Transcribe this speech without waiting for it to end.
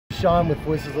Sean with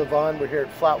Voices Live On. We're here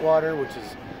at Flatwater, which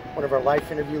is one of our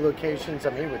life interview locations.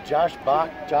 I'm here with Josh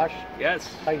Bach. Josh?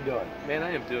 Yes. How you doing? Man,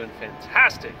 I am doing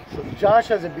fantastic. So Josh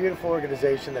has a beautiful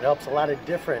organization that helps a lot of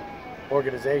different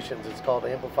organizations. It's called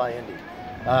Amplify Indy.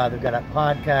 They've got a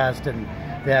podcast and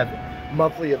they have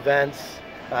monthly events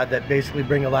that basically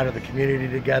bring a lot of the community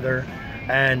together.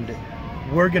 And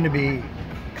we're going to be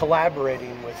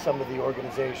collaborating with some of the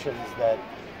organizations that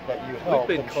you help.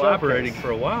 We've been collaborating for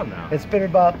a while now. It's been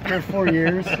about 3 or 4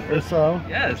 years or so.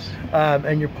 Yes.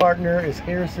 And your partner is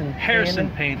Harrison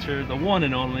Painter, the one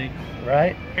and only.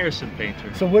 Right? Harrison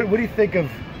Painter. So what do you think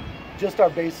of just our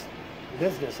base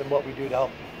business and what we do to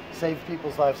help save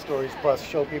people's life stories plus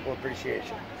show people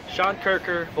appreciation? Sean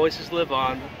Kirker, Voices Live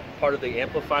On, part of the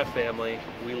Amplify family.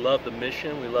 We love the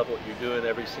mission. We love what you're doing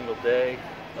every single day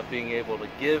of being able to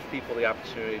give people the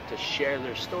opportunity to share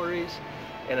their stories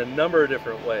in a number of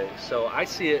different ways. So I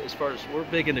see it as far as we're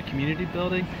big into community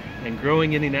building and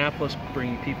growing Indianapolis,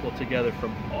 bringing people together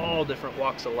from all different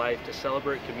walks of life to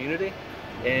celebrate community.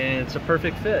 And it's a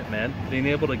perfect fit, man. Being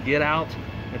able to get out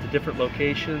at the different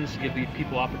locations, give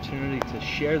people opportunity to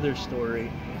share their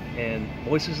story, and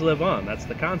voices live on. That's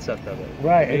the concept of it.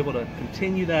 Right. Be able to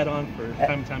continue that on for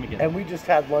time and time again. And we just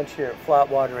had lunch here at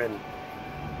Flatwater, and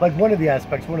like one of the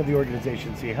aspects, one of the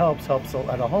organizations he helps a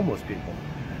lot of homeless people.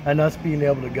 And us being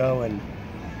able to go and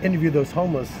interview those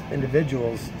homeless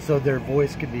individuals so their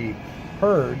voice could be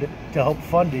heard to help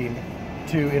funding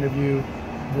to interview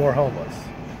more homeless.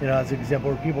 You know, as an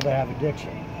example, or people that have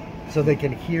addiction. So they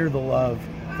can hear the love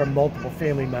from multiple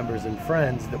family members and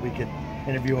friends that we could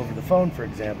interview over the phone, for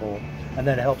example, and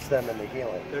that helps them in the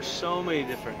healing. There's so many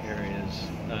different areas,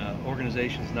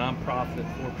 organizations,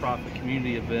 nonprofit, for-profit,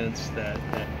 community events that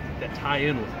tie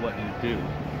in with what you do.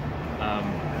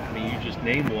 I mean, you just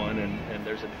name one, and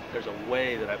there's a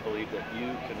way that I believe that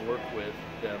you can work with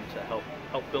them to help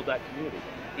build that community.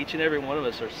 Each and every one of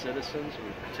us are citizens.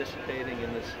 We're participating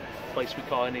in this place we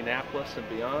call Indianapolis and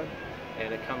beyond,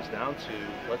 and it comes down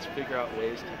to let's figure out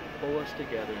ways to pull us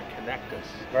together and connect us.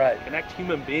 Right. Connect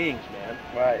human beings, man.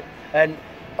 Right. And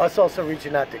us also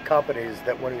reaching out to companies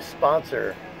that want to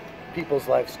sponsor people's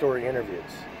life story interviews.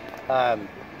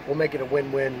 We'll make it a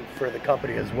win-win for the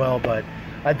company as well, but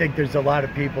I think there's a lot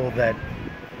of people that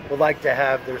would like to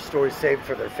have their stories saved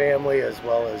for their family as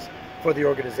well as for the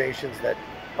organizations that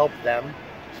help them,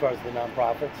 as far as the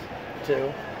nonprofits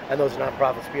too. And those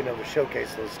nonprofits being able to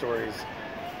showcase those stories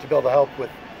to be able to help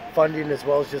with funding as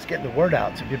well as just getting the word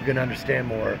out so people can understand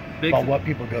more about what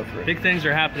people go through. Big things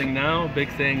are happening now.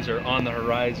 Big things are on the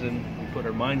horizon. We put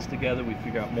our minds together. We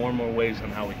figure out more and more ways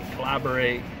on how we can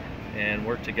collaborate and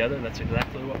work together, and that's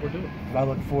exactly what we're doing. I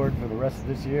look forward for the rest of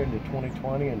this year into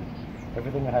 2020 and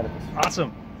everything ahead of us.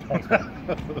 Awesome. Thanks,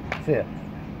 man. See ya.